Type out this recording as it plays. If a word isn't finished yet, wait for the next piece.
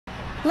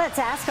Let's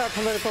ask our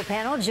political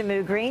panel,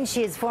 Jamu Green.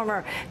 She is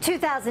former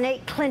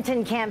 2008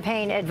 Clinton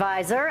campaign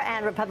advisor,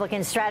 and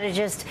Republican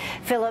strategist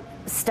Phillip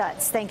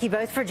Stutts. Thank you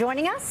both for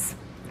joining us.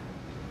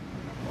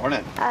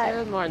 Morning.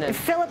 Good morning.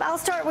 Phillip, I'll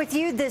start with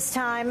you this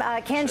time.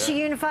 Can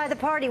she unify the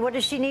party? What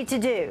does she need to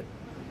do?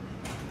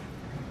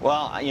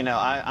 Well, you know,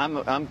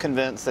 I'm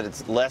convinced that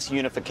it's less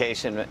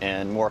unification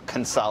and more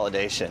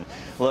consolidation.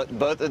 Look,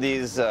 both of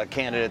these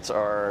candidates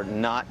are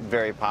not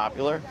very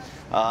popular,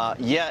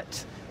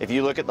 yet if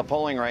you look at the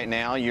polling right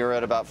now, you're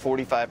at about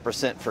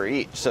 45% for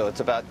each, so it's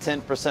about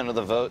 10% of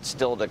the vote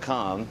still to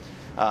come.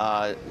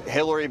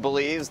 Hillary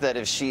believes that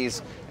if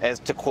she's, as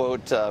to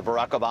quote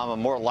Barack Obama,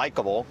 more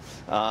likable,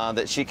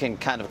 that she can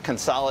kind of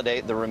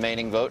consolidate the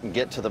remaining vote and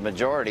get to the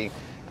majority.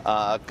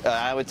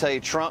 I would tell you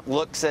Trump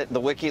looks at the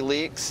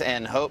WikiLeaks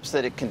and hopes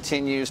that it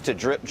continues to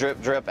drip,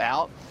 drip, drip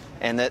out,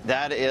 and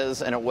that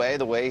is, in a way,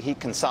 the way he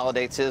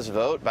consolidates his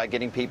vote, by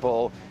getting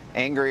people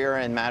angrier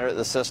and madder at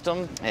the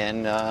system,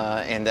 and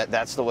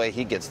that's the way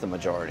he gets the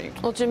majority.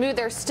 Well, Jamu,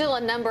 there's still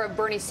a number of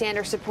Bernie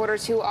Sanders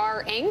supporters who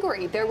are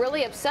angry. They're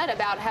really upset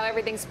about how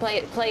everything's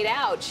played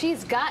out.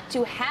 She's got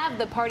to have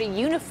the party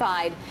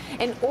unified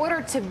in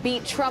order to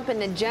beat Trump in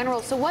the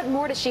general. So what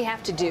more does she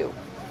have to do?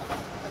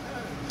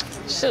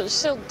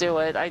 She'll do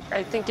it.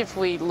 I think if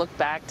we look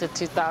back to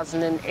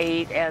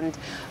 2008 and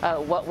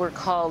what were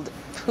called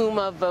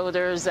Puma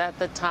voters at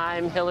the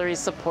time, Hillary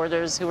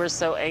supporters who were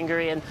so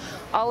angry, and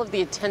all of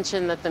the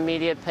attention that the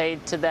media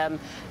paid to them,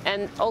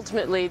 and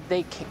ultimately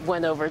they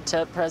went over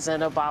to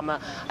President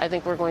Obama. I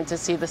think we're going to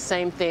see the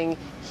same thing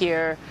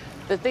here.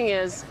 The thing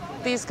is,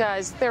 these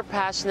guys, they're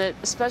passionate,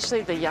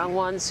 especially the young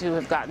ones who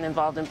have gotten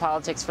involved in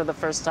politics for the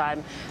first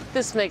time.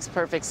 This makes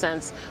perfect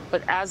sense.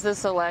 But as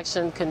this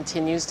election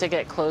continues to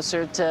get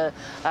closer to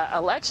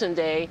Election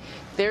Day,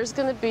 there's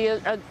going to be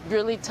a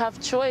really tough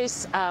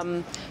choice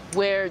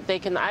where they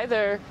can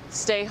either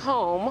stay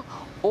home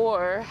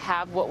or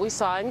have what we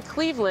saw in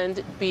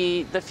Cleveland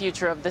be the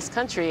future of this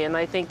country. And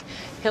I think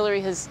Hillary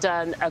has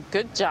done a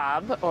good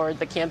job, or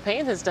the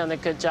campaign has done a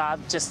good job,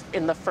 just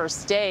in the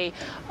first day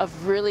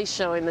of really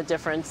showing the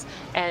difference.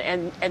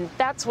 And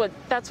that's what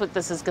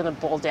this is going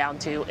to boil down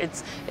to.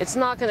 It's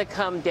not going to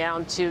come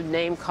down to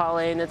name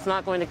calling. It's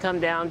not going to come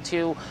down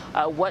to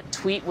what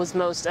tweet was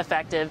most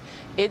effective.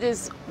 It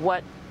is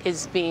what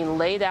is being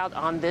laid out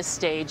on this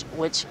stage,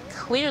 which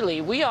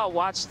clearly we all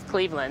watched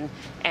Cleveland,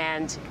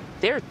 and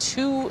there are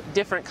two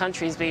different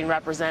countries being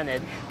represented.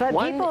 But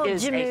one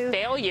is a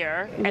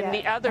failure, and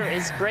the other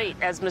is great,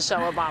 as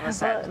Michelle Obama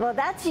said. Well,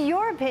 that's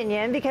your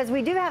opinion, because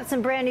we do have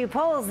some brand new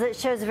polls that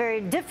shows a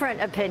very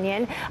different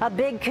opinion. A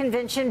big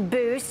convention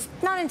boost,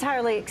 not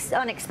entirely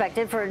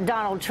unexpected for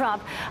Donald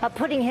Trump,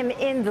 putting him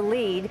in the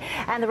lead,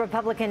 and the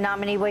Republican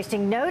nominee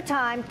wasting no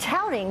time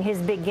touting his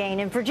big gain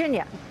in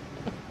Virginia.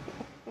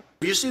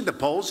 Have you seen the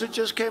polls that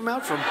just came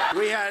out from?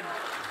 We had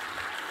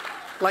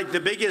like the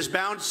biggest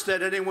bounce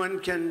that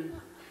anyone can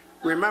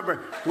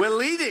remember. We're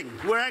leading.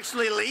 We're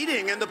actually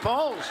leading in the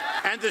polls.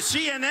 And the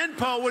CNN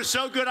poll was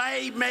so good,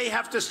 I may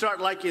have to start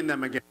liking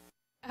them again.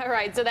 All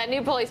right, so that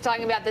new poll he's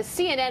talking about, the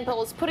CNN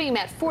poll, is putting him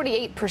at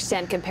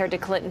 48% compared to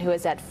Clinton, who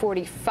is at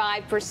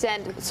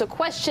 45%. So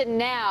question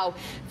now,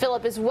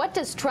 Phillip, is what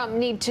does Trump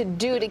need to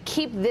do to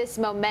keep this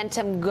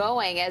momentum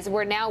going as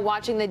we're now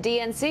watching the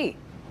DNC?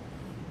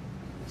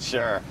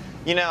 Sure.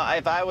 You know,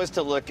 if I was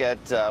to look at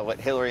what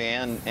Hillary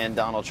and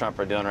Donald Trump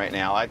are doing right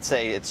now, I'd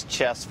say it's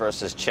chess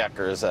versus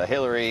checkers.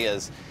 Hillary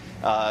is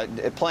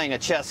playing a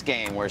chess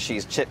game where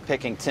she's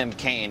picking Tim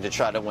Kaine to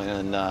try to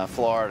win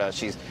Florida.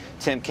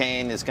 Tim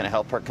Kaine is going to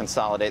help her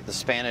consolidate the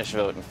Spanish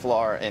vote in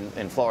Florida,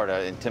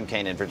 and Tim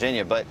Kaine in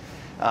Virginia. But,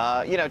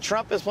 you know,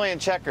 Trump is playing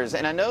checkers.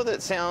 And I know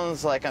that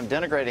sounds like I'm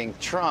denigrating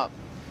Trump,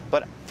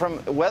 but from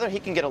whether he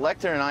can get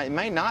elected or not, it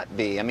may not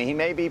be. I mean, he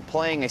may be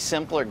playing a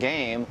simpler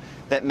game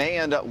that may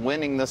end up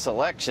winning this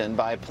election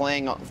by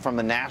playing from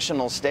a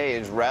national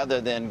stage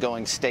rather than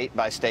going state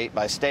by state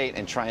by state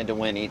and trying to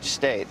win each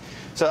state.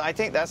 So I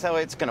think that's how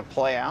it's going to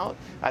play out.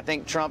 I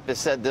think Trump has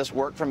said this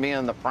worked for me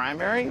in the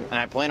primary, and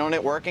I plan on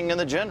it working in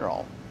the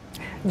general.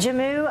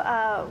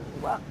 Jamu,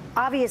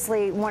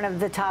 obviously one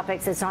of the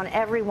topics that's on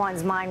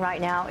everyone's mind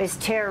right now is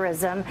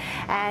terrorism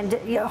and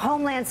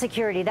homeland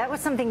security. That was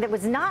something that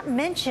was not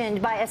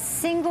mentioned by a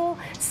single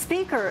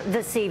speaker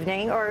this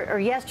evening or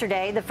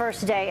yesterday, the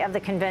first day of the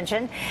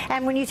convention.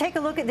 And when you take a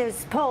look at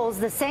those polls,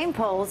 the same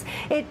polls,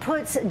 it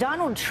puts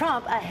Donald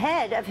Trump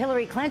ahead of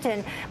Hillary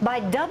Clinton by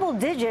double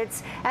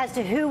digits as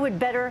to who would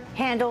better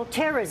handle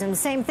terrorism.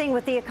 Same thing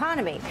with the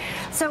economy.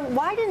 So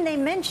why didn't they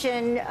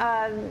mention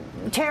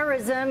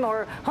terrorism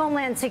or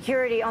homeland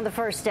security on the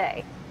first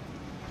day?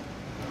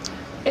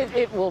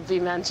 It will be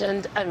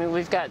mentioned. I mean,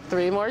 we've got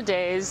 3 more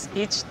days.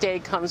 Each day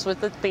comes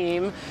with a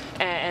theme,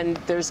 and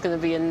there's going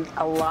to be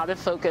a lot of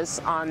focus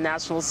on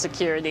national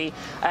security.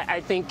 I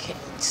think,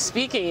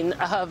 speaking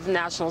of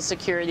national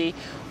security,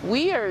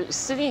 we are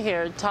sitting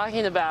here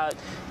talking about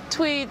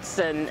tweets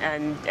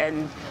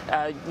and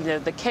you know,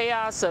 the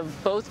chaos of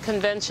both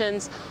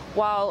conventions,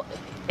 while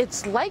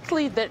it's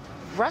likely that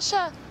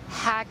Russia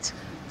hacked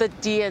the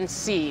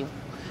DNC.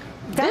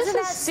 This that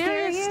is serious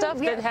scare you?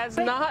 stuff Yeah, that has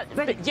but- not.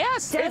 but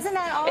Yes, doesn't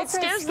that also it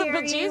scares the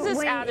scare you bejesus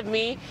when- out of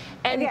me.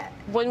 And Yeah.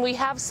 when we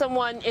have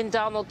someone in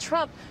Donald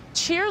Trump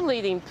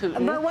cheerleading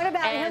Putin. But what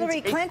about and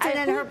Hillary Clinton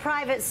and her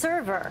private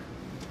server?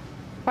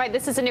 Right,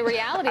 this is a new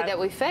reality that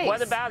we face.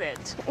 What about it?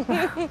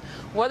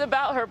 What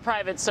about her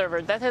private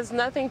server? That has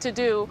nothing to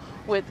do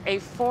with a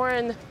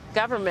foreign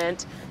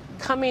government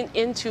coming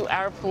into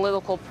our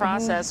political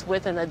process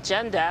with an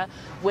agenda,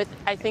 with,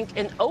 I think,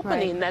 an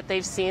opening that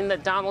they've seen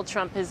that Donald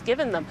Trump has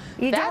given them.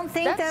 You don't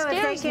think, that though, if they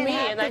scares can me,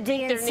 hack and the I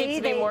think there DNC, needs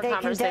to be more they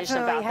can conversation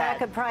definitely about hack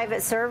that. a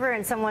private server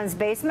in someone's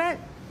basement?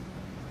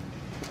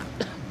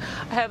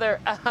 Heather,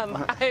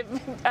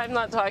 I'm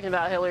not talking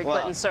about Hillary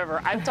Clinton's server.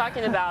 I'm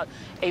talking about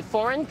a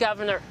foreign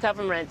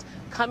government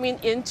coming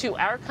into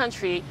our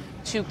country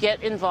to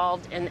get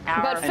involved in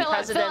our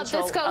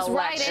presidential this goes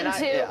right election.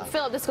 into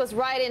Philip. This goes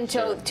right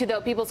into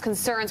the people's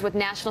concerns with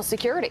national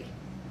security.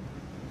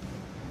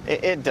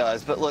 It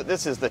does, but look,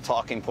 this is the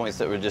talking points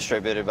that were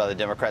distributed by the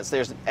Democrats.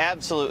 There's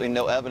absolutely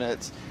no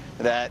evidence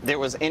that there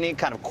was any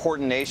kind of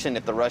coordination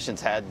if the Russians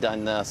had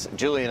done this.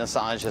 Julian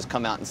Assange has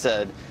come out and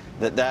said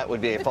that that would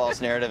be a false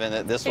narrative and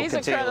that this will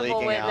continue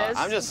leaking out.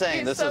 I'm just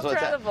saying this is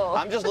what's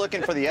I'm just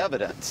looking for the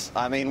evidence.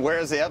 I mean, where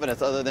is the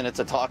evidence other than it's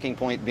a talking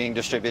point being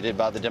distributed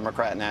by the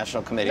Democrat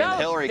National Committee and the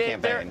Hillary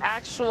campaign? There are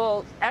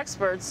actual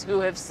experts who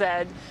have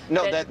said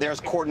that there's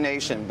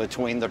coordination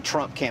between the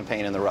Trump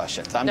campaign and the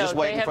Russians. I'm just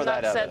waiting for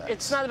that evidence.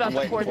 It's not about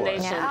the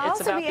coordination. I'll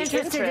it's also about be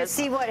interested to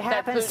see what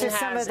happens to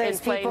some of those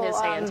people,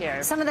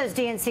 some of those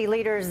DNC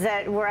leaders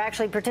that were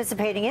actually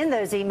participating in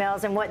those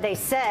emails and what they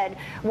said,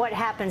 what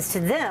happens to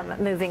them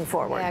moving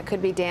forward. Yeah, it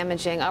could be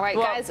damaging. All right,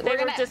 guys, they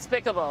were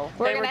despicable.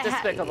 We're going to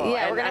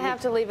have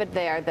to leave it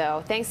there,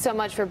 though. Thanks so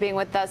much for being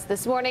with us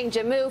this morning.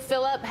 Jammu,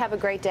 Philip, have a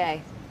great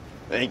day.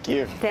 Thank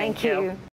you. Thank you.